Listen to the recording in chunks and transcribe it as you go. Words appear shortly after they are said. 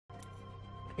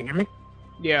You hear me?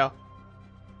 Yeah.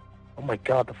 Oh my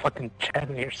god, the fucking chat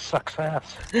in here sucks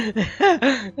ass.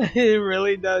 It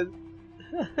really does.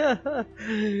 Fuck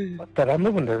that, I'm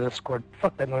moving to Discord.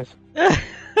 Fuck that noise.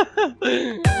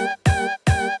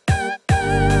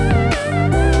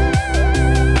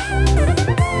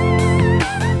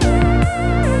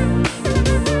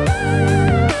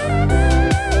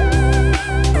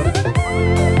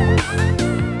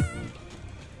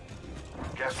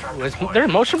 Is there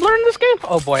motion blur in this game?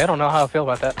 Oh boy, I don't know how I feel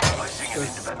about that.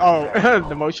 Oh,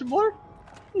 the motion blur?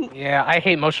 Yeah, I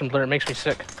hate motion blur. It makes me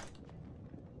sick.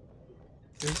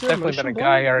 Is there Definitely been a motion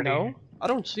guy blur? already. No, I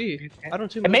don't see. I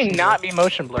don't see. It may motion not blur. be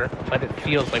motion blur, but it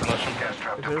feels like motion blur.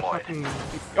 Is there fucking...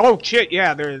 Oh shit!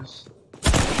 Yeah, there is.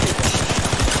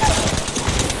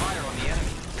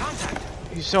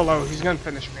 He's so low. He's gonna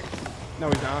finish me. No,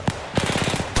 he's not.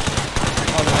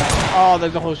 Oh,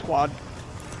 there's a whole squad.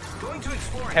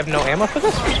 I have no ammo for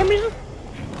this for some reason.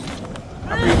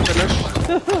 Are we finished?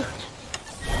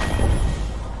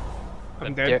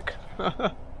 I'm dead. Dick.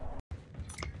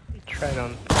 Try it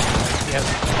on. Yeah,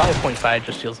 5.5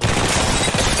 just feels like.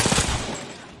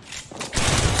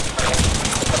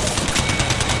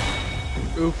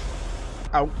 Oof.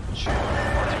 Ouch.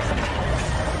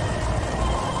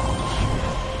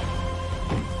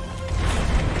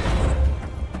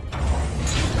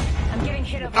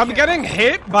 I'm getting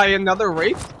hit by another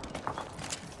wraith.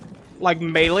 Like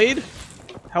meleeed.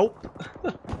 Help.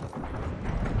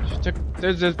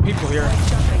 There's people here.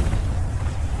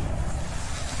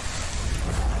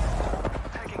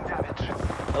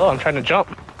 Oh, I'm trying to jump.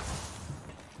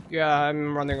 Yeah,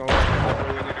 I'm running away.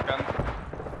 We need a gun.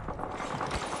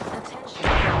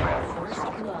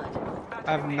 I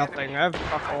have nothing. I have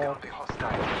fuck all.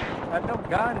 I have no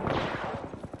gun.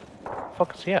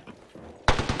 Fuck is he at?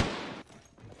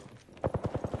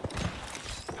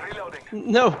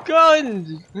 No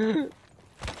guns!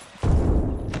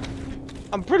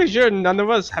 I'm pretty sure none of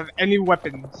us have any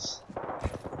weapons.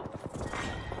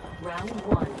 Round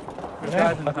one.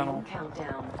 Yeah.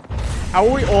 Countdown. How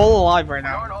are we all alive right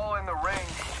now? all in the ring.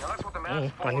 Now that's what the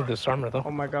match I need this armor though.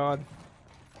 Oh my god.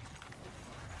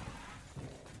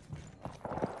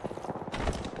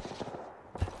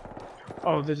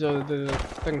 Oh, there's a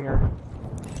thing here.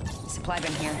 Supply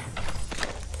bin here.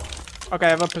 Okay, I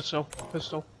have a pistol.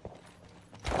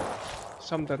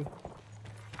 Something.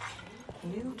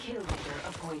 New kill leader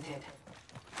appointed.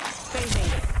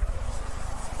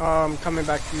 Coming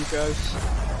back to you guys.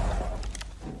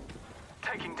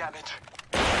 taking damage.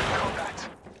 Combat.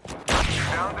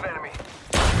 Found an enemy.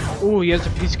 Ooh, he has a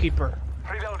peacekeeper.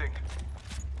 Reloading.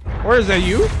 Where is that,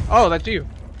 you? Oh, that's you.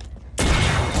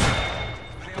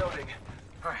 Reloading.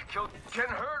 Alright,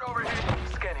 getting hurt over here.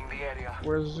 Scanning the area.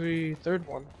 Where's the third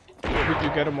one? Where did you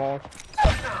get them all?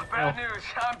 Bad news.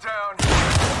 I'm down.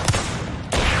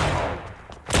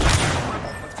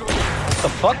 The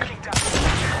fuck?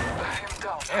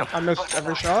 Damn. I missed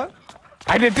every shot.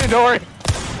 I did too, don't worry.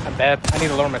 I'm bad. I need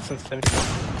to lower my sensitivity.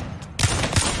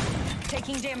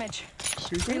 Taking damage.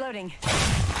 Excuse me? Reloading.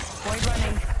 Void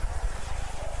running.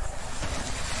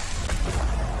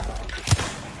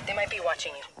 They might be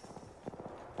watching you.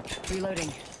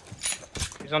 Reloading.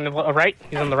 He's on the right.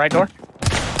 He's on the right door.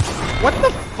 What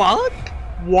the fuck?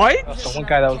 What? That's the one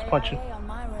guy that was punching.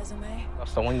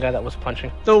 That's the one guy that was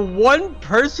punching. The one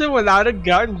person without a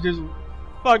gun just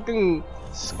fucking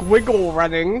squiggle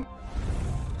running.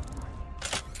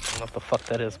 I don't know what the fuck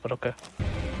that is, but okay.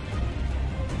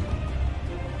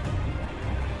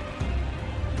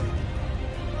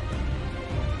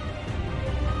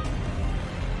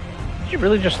 Did you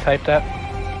really just type that?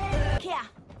 Yeah.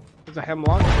 There's a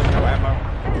hemlock with no ammo.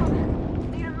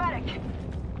 Need a medic.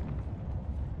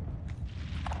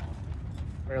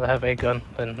 I'd rather have a gun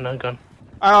than no gun.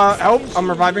 Help! I'm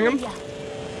reviving him.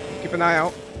 Keep an eye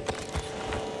out.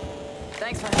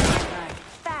 Thanks for having me.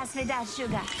 Fast with that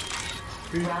sugar.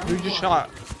 Who just shot?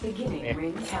 Beginning Yeah.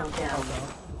 ring countdown.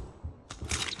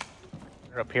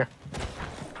 They're up here.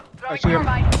 I see him.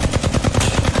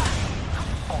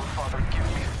 Oh, Father, give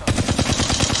me some.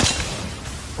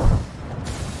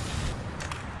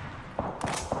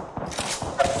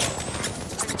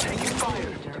 Taking fire.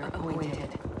 Leader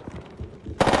appointed.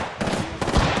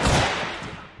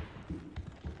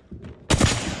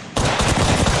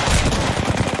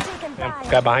 Yeah,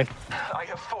 guy behind. I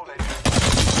have fallen.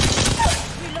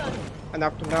 I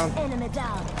knocked him down. Enemy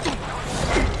down.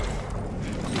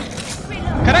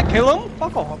 Can I kill him?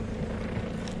 Fuck off.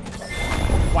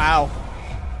 Wow.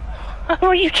 How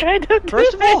are you trying to do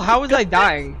First of all, that? how was I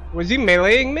dying? Was he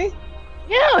meleeing me?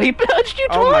 Yeah, he punched you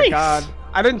twice. Oh my god.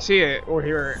 I didn't see it or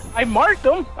hear it. I marked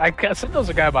them. I said there was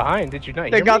a guy behind. Did you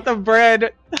not? They got the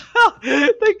bread.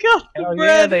 They got the Hell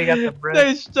bread. yeah, they got the bread.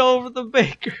 They stole the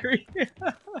bakery.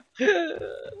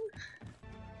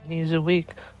 Knees are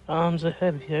weak, arms are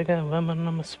heavy. I got women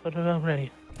on my sweater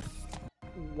already.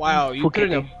 Wow, you Okay.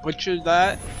 couldn't have butchered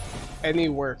that any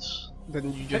worse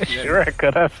than you just did. Sure, I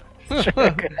could have. Sure, I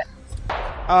could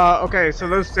have. Okay, so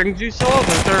those things you saw,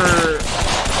 those are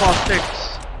claw sticks.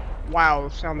 Wow,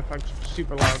 sound effects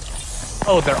super loud.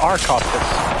 Oh, there are caustics.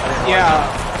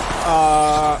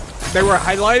 Yeah, they were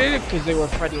highlighted because they were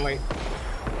friendly.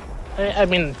 I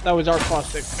mean, That was our claw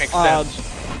stick. Makes sense.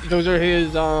 Those are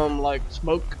his, like,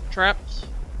 smoke traps.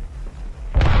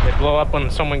 they blow up when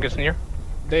someone gets near.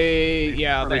 They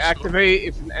Really activate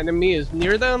if an enemy is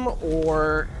near them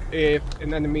or if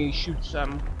an enemy shoots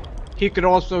them. He could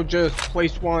also just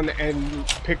place one and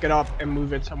pick it up and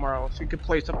move it somewhere else. He could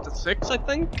place up to 6, I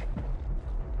think.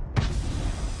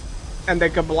 And they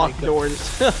could block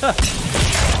doors.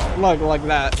 like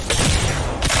that.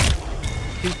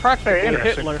 He's practically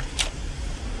interesting. Hitler.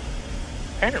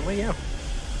 Apparently, yeah.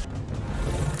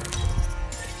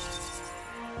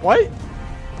 What?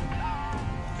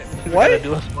 What?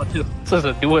 Do us what do? This is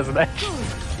a do us match.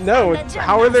 No,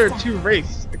 how are there 2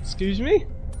 wraiths? Excuse me?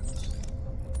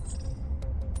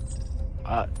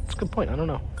 It's a good point. I don't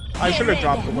know. I should have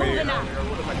dropped the weight. Yeah,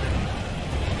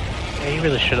 you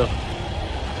really should have.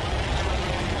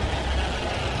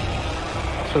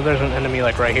 So there's an enemy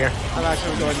like right here. I'm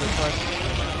actually going this way.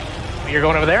 You're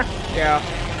going over there? Yeah.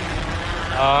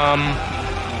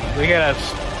 We got a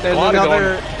There's squad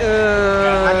another.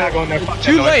 going. I'm not going there. Fuck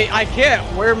Too that late. I can't.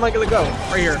 Where am I gonna go?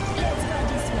 Right here.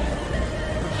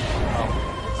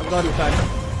 I'm going inside.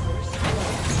 noise.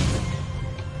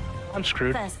 I'm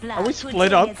screwed. Are we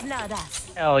split up?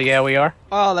 Hell yeah, we are.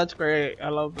 Oh, that's great. I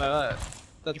love that.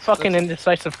 That's You fucking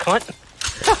indecisive cunt.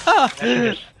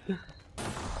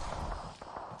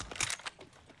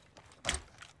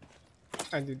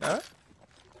 I did that.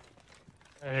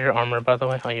 There's your armor, by the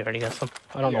way. Oh, you already got some.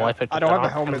 I don't know why I picked I don't that have a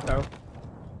up. helmet though.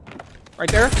 Right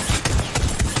there.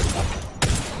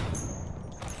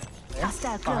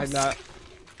 Behind that.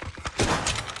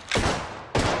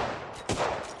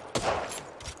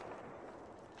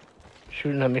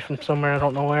 Shooting at me from somewhere, I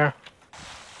don't know where.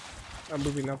 I'm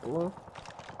moving up below.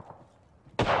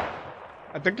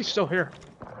 I think he's still here.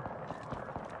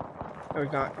 No,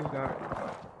 he's not. He's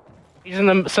not. He's in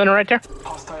the center right there?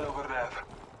 Hostile over there.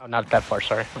 Oh, not that far,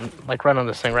 sorry. I'm like right on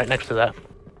this thing, right next to that.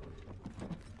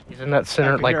 He's in that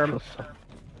center, can like... hear him.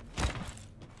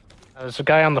 There's a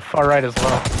guy on the far right as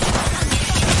well.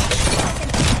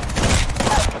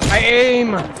 I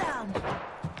aim!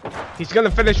 He's gonna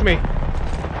finish me.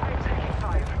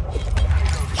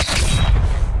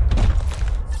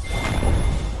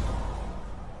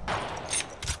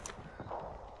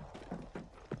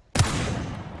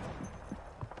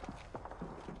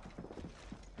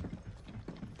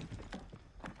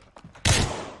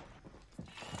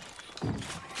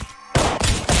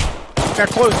 Get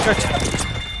close.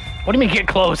 What do you mean get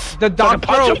close? The So I can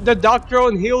punch him?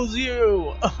 doctrone heals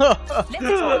you. I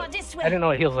didn't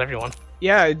know it heals everyone.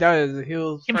 Yeah, it does. It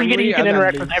heals. I'm forgetting you can friendly and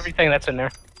interact with enemies. everything that's in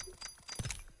there.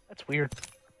 That's weird.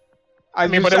 I I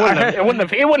mean, but it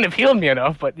wouldn't have healed me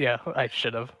enough, but yeah, I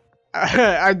should have.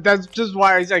 That's just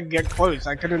why I said get close.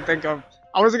 I couldn't think of.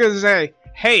 I was gonna say,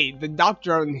 hey, the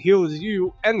doctrone heals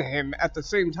you and him at the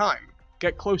same time.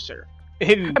 Get closer.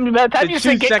 I mean, by the time In you 2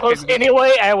 said get close seconds.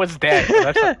 anyway, I was dead. So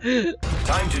that's a,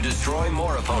 Time to destroy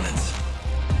more opponents.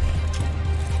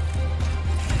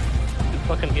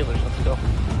 fucking healers, let's go.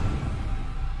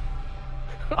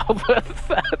 Oh, the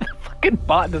fucking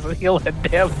bot doesn't heal a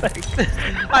damn thing.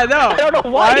 I know. I don't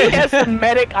know why he has a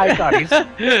medic icon. He should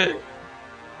have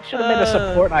made a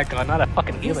support icon, not a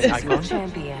fucking healing icon.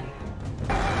 Champion.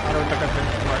 I don't think I've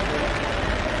been smart.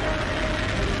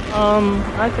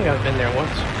 I think I've been there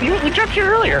once. We dropped here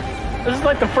earlier. This is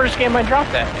like the first game I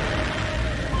dropped at.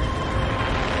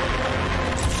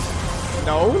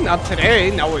 No, not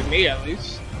today. Not with me, at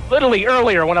least. Literally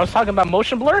earlier when I was talking about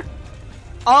motion blur.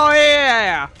 Oh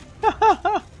yeah.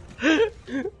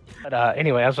 But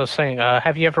anyway, as I was saying,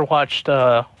 have you ever watched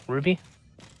Ruby?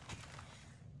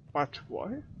 Watch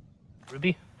what?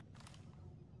 Ruby?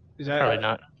 Is that Probably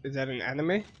not. Is that an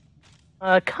anime?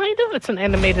 Kind of. It's an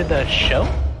animated show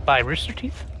by Rooster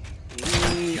Teeth.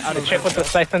 I don't Check know. with the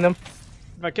scythe them.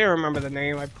 If I can't remember the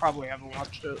name, I probably haven't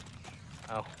watched it.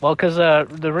 Oh, well, because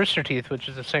the Rooster Teeth, which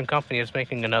is the same company, is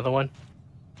making another one.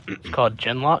 It's called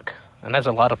Genlock, and has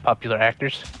a lot of popular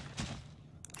actors.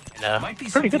 And Might be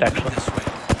pretty good something actually. this way.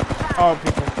 Oh,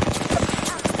 people.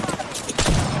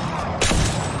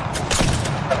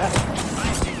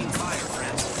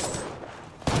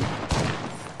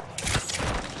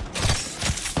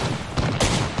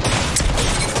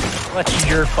 That's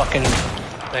your fucking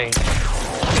thing.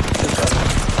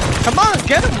 Come on,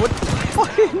 get him! What the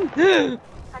fucking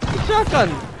shotgun?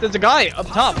 There's a guy up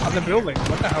top on the building.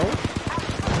 What the hell?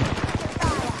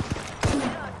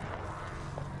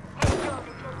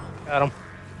 Got him.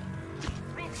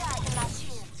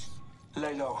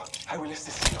 Lay low. I will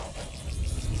assist you.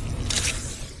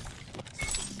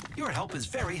 Your help is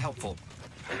very helpful.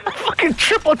 I fucking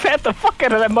triple tap the fuck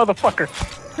out of that motherfucker.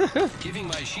 Giving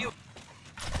my shield.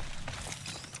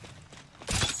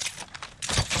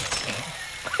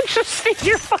 I just see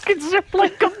your fucking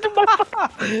zipline come to my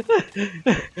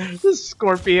This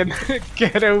scorpion,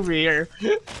 get over here.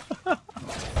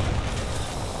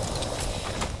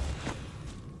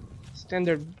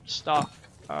 Standard stock.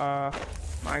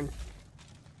 Mine.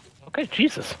 Okay,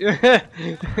 Jesus.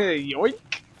 Yoink.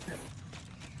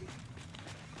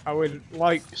 I would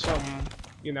like some,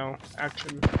 you know,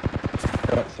 action.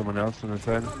 Got someone else on the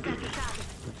side.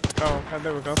 Oh, okay,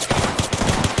 there we go.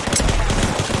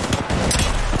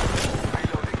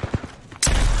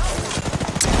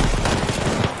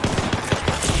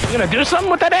 You gonna do something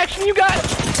with that action you got?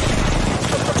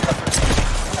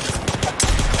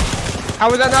 How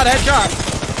was that not a headshot?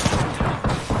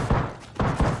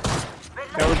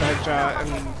 That was a headshot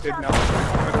and did nothing.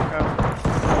 But okay.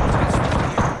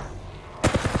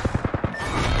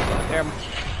 Damn.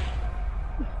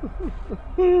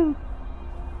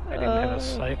 I didn't have a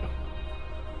sight.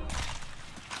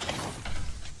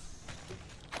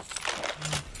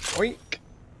 Oink.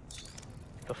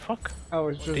 The fuck? Oh,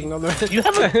 it's just another. You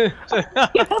have, you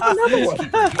have another one.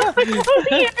 What are you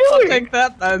doing? I'll take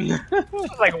that then.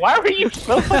 Like, why were you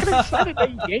so fucking excited that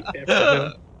you yanked that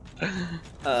from him?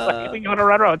 Like, you wanna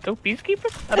run around two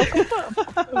peacekeepers? I don't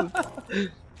know.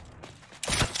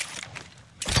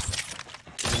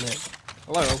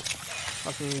 Hello.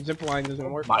 Fucking zipline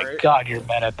doesn't work. My right? god, you're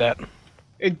bad at that.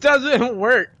 It doesn't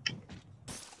work.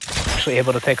 Actually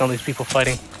able to take on these people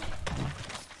fighting.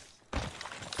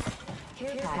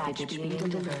 Care package being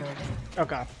delivered.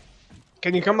 Okay.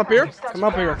 Can you come up here? Come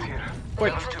up here.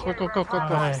 Quick, quick, quick, quick, quick, quick.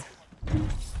 Hi.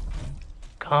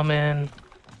 Come in.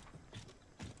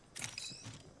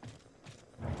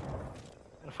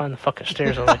 Gotta find the fucking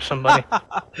stairs or like somebody.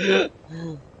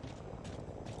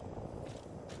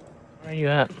 Where are you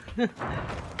at?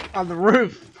 On the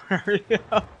roof. Hurry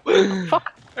up.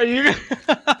 Fuck. Are you?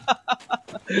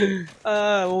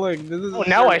 Look, this is. Oh,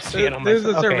 now I see it on my This is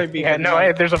a survey okay. beacon. Yeah,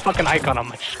 no, there's a fucking icon on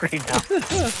my screen now.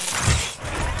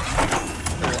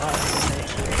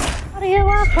 What do you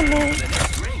want from me?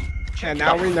 And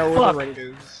now we know where the ring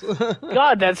is.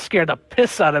 God, that scared the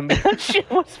piss out of me. That shit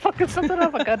was fucking something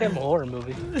out of a goddamn horror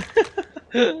movie.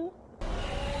 Oh,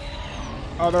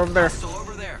 they're over there. Still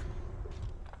over there.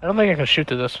 I don't think I can shoot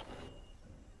to this.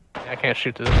 Yeah, I can't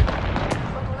shoot to this.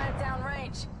 Local net down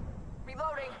range.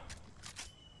 Reloading.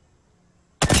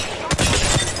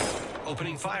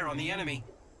 Opening fire on the enemy.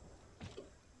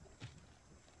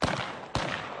 Let's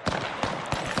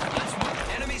move.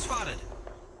 Enemy spotted.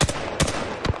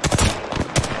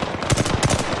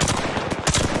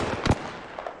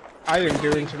 I am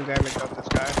doing some damage on this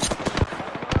guy.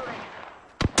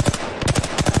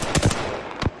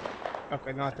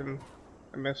 Okay, not him.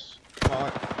 I missed a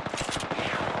lot.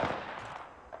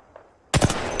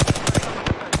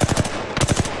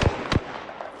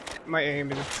 My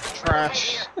aim is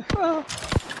trash. Ready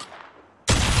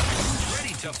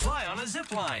to fly on a zip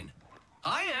line.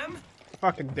 I am.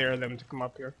 Fucking dare them to come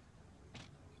up here.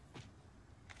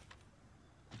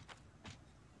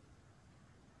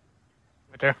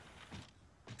 Right there.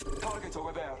 Target's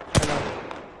over there. I know.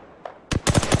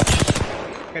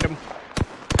 Hit him.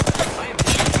 I am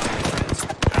taking fire, friends.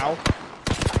 Ow.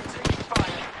 Taking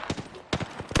fire.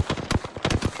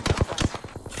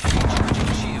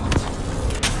 Shields.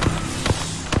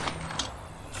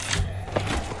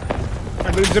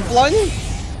 Are they ziplining?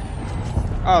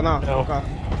 Oh no. No. Okay.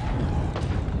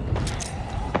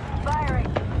 Firing.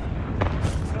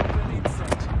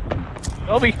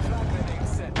 Obi!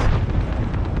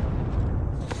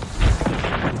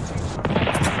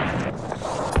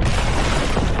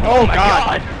 Oh my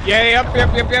god. God. Yeah, yep.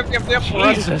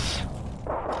 Run. Jesus!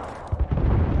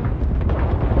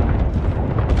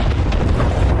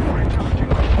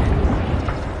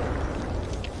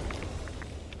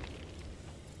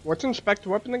 What's inspect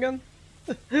weapon again?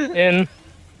 In.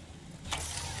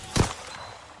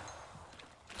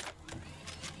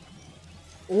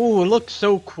 Ooh, it looks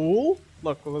so cool.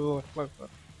 Look. Look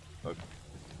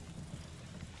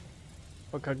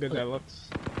how good that looks.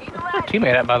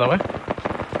 Teammate at, by the way.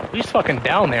 He's fucking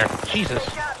down there. Jesus.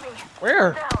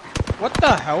 Where? What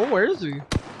the hell? Where is he?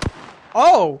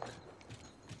 Oh!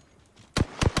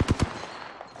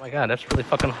 my god, that's really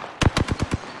fucking.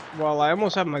 Well, I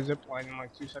almost have my zip line in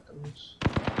like 2 seconds. I'm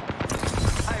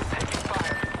taking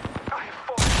fire. I have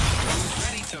fallen.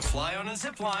 Ready to fly on a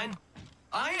zip line?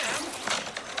 I am.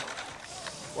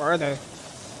 Where are they? I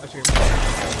see them.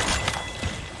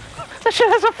 That shit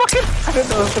has a fucking. I didn't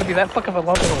know it was gonna be that fucking a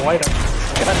long little white up.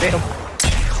 God damn.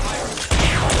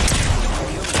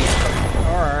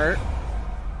 Alright.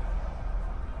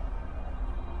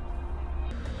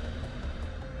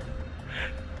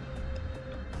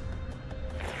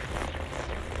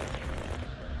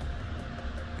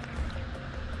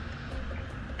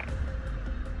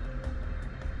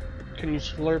 Can you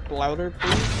slurp louder,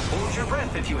 please? Hold your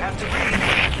breath if you have to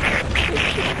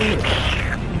breathe.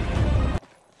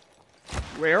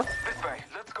 Where? This way.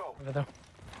 Let's go. Over there.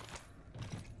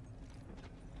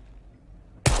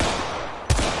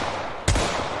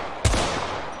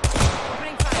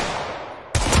 Opening fire.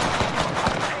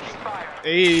 Taking fire.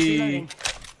 Hey. Reloading.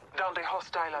 Down the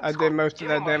hostile. I did most of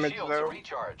that Give my damage shields a though.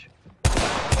 recharge.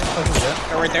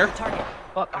 They're right there. Target.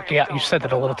 Fuck. Yeah, you said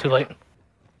that a little too late.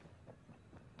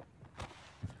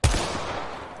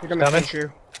 You're gonna Coming. finish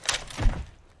you.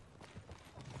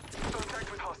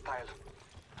 Contact with hostile.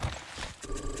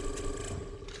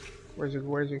 Where's he?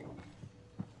 Where's he?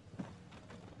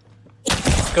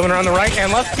 Going around the right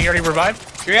and left. He already revived.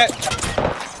 Shit!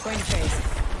 Going to phase.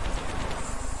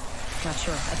 Not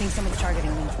sure. I think someone's targeting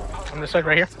me. On this side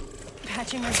right here.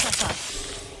 Patching myself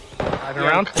up. Driving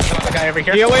around. The guy over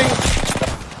here. Healing!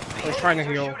 I was trying to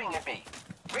heal. Shooting at me.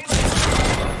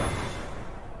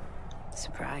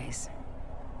 Surprise.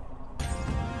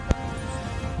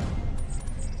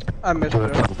 I missed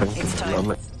it. It's time. I'll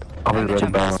be I'm the ready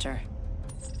jump back. master.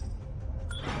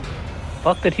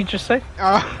 Fuck did he just say?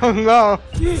 Oh no!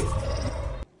 They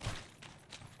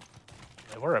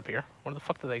were up here. Where the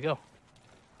fuck did they go?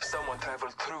 Someone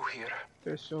traveled through here.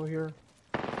 They're still here.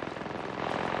 There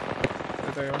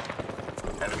they are.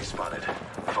 Enemy spotted.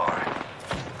 Far.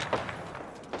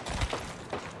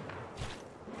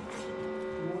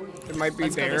 They might be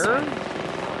Let's go this there. way.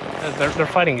 They're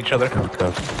fighting each other.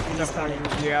 Definitely.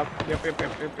 Yep.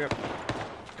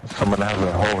 Someone has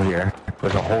a hole here.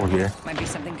 There's a hole here. Might be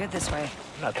something good this way.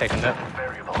 I'm not taking that.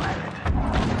 Variable added.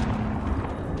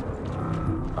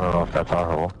 I don't know if that's our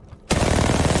hole.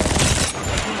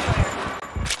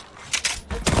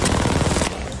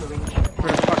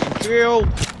 We're fucking shield.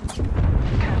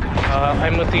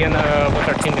 I'm with the with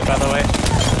our teammate, by the way.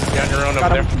 You're on your own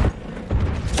Got over him. there.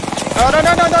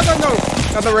 No!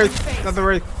 Not the wraith. Not the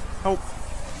wraith. Help.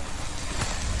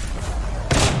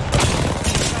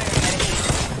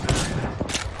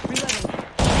 Reloading.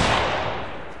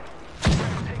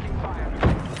 Taking fire.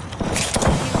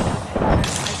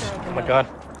 Oh my god.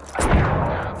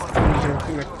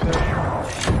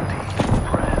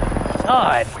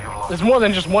 God. There's more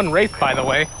than just one wraith, by the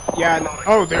way. Yeah.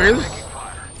 Oh, there is.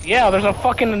 Yeah, there's a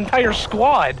fucking entire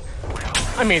squad.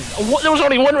 I mean, there was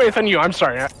only one wraith on you. I'm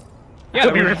sorry. Yeah,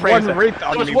 Let me there was rephrase one that. wraith on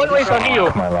There was me. one wraith on you,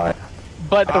 My life.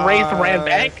 but the wraith ran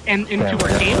back and into Yeah,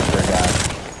 her team. their guy.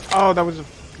 Oh, that was a.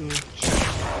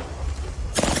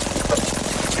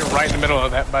 You're right in the middle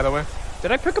of that, by the way.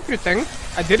 Did I pick up your thing?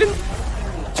 I didn't.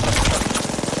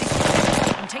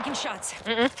 I'm taking shots.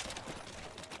 Yeah,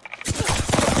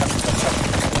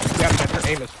 but her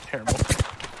aim is terrible.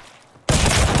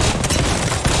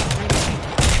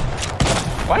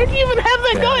 Why do you even have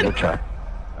that Yeah, gun? good try.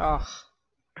 Ugh.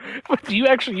 Do you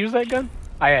actually use that gun?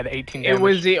 I had 18 damage. It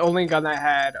was the only gun I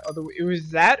had. It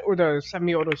was that or the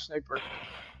semi-auto sniper.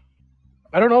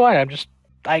 I don't know why. I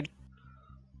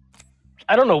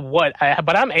don't know what.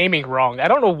 But I'm aiming wrong. I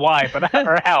don't know why, but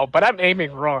or how. But I'm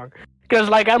aiming wrong. Because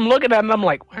like I'm looking at it and I'm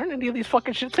like, why aren't any of these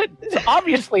fucking shits hit? So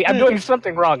obviously I'm doing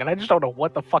something wrong, and I just don't know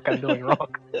what the fuck I'm doing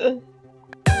wrong.